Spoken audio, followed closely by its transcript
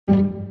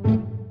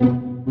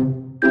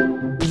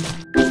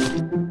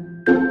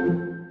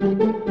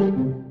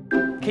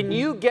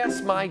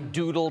my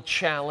doodle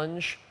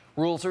challenge.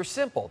 Rules are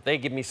simple. They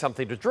give me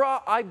something to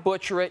draw, I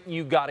butcher it,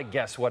 you gotta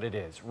guess what it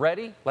is.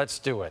 Ready? Let's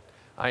do it.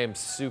 I am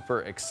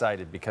super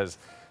excited because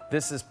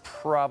this is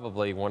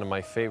probably one of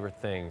my favorite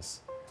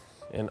things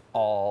in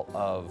all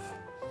of,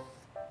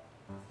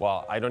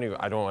 well, I don't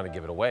want to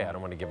give it away. I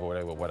don't want to give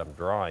away what I'm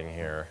drawing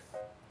here.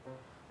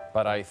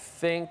 But I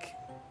think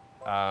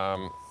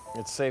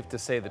it's safe to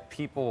say that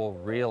people will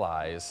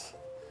realize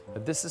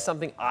that this is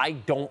something I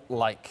don't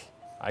like.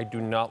 I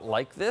do not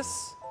like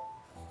this.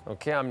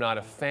 Okay, I'm not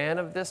a fan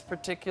of this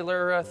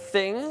particular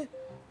thing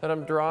that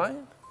I'm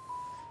drawing.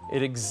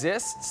 It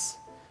exists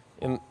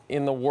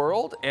in the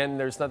world, and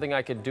there's nothing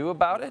I can do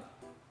about it.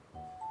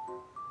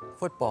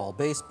 Football,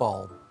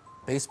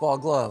 baseball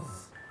glove.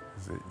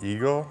 Is it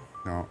eagle?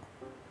 No.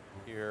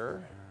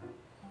 Here.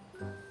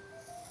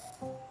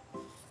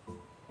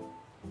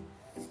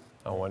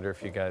 I wonder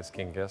if you guys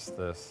can guess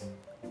this.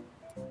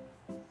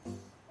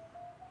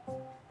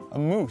 A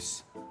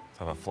moose.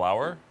 Have a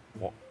flower?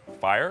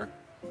 Fire?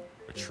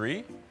 A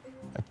tree?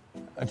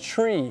 A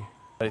tree.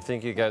 I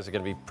think you guys are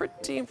going to be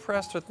pretty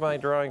impressed with my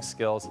drawing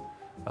skills.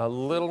 A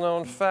little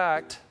known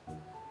fact,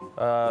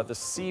 the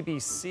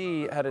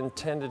CBC had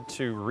intended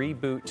to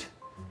reboot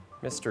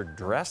Mr.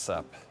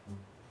 Dressup.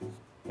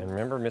 And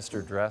remember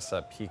Mr.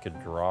 Dressup, he could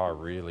draw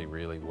really,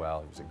 really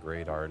well. He was a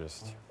great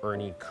artist.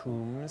 Ernie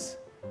Coombs,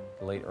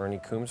 the late Ernie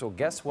Coombs. Well,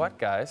 guess what,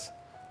 guys?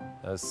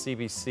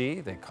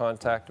 CBC, they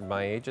contacted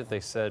my agent.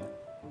 They said,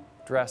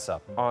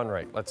 Dressup,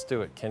 Onrait, let's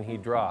do it. Can he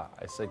draw?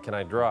 I said, can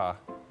I draw?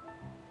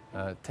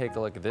 Take a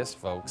look at this,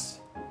 folks.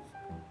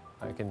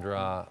 I can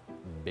draw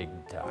big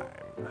time.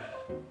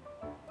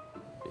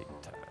 Big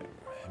time,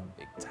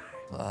 big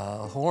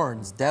time.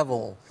 Horns,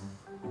 devil,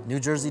 New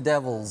Jersey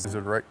Devils. Is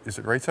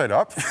it right side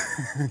up?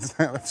 It's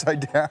not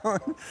upside down?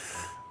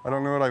 I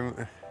don't know what I'm...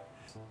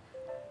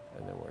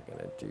 And then we're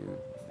gonna do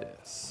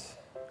this,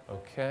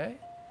 okay?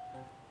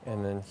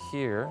 And then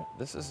here,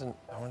 this isn't,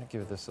 I wanna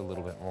give this a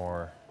little bit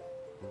more,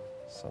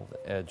 some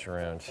edge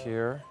around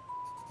here.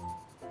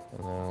 And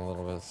then a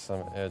little bit of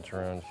some edge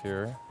around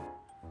here.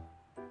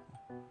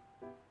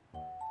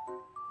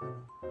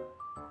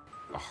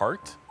 A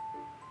heart?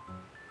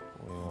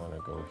 We want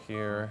to go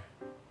here.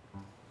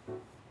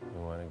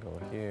 We want to go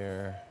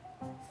here.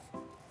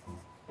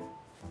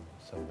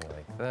 Something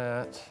like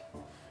that.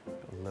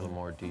 A little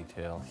more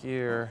detail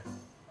here.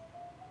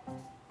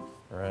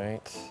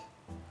 Right.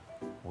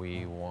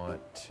 We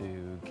want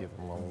to give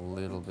them a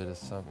little bit of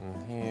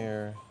something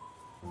here.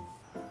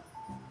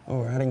 Oh,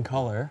 we're adding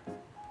color.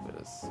 Bit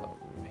of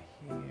something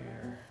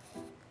here.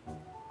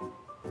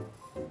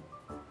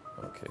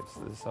 Okay, so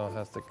this all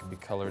has to be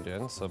colored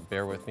in, so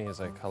bear with me as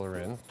I color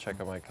in. Check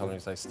out my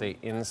colorings. I stay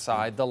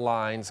inside the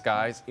lines,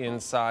 guys,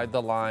 inside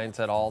the lines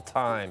at all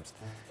times.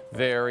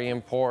 Very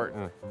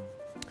important.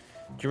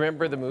 Do you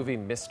remember the movie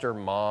Mr.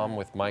 Mom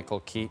with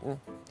Michael Keaton?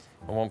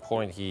 At one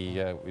point, he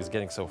was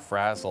getting so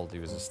frazzled, he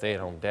was a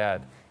stay-at-home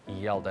dad, he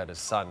yelled at his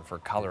son for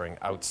coloring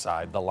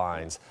outside the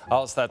lines. I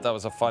always thought that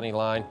was a funny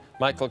line.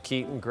 Michael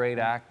Keaton, great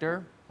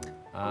actor.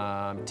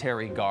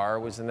 Terry Garr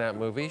was in that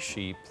movie.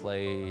 She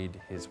played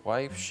his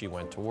wife. She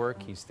went to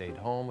work. He stayed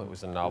home. It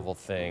was a novel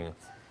thing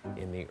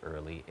in the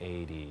early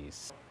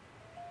 80s.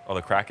 Oh,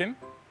 the Kraken?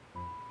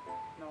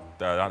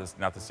 No.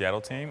 Not the Seattle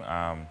team?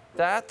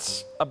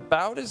 That's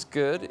about as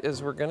good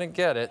as we're going to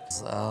get it.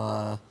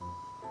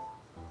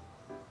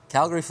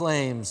 Calgary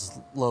Flames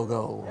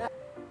logo.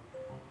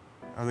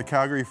 The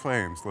Calgary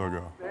Flames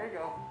logo. There you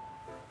go.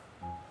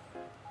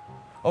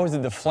 Oh, is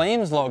it the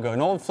Flames logo?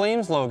 An old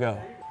Flames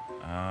logo.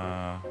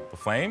 The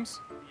Flames?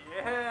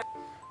 Yeah.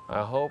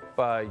 I hope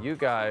you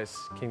guys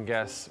can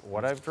guess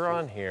what I've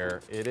drawn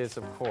here. It is,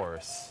 of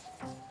course,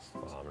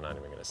 well, I'm not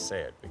even going to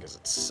say it because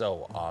it's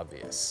so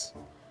obvious.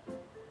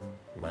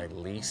 My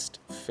least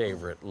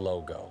favorite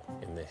logo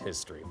in the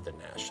history of the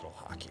National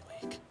Hockey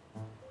League.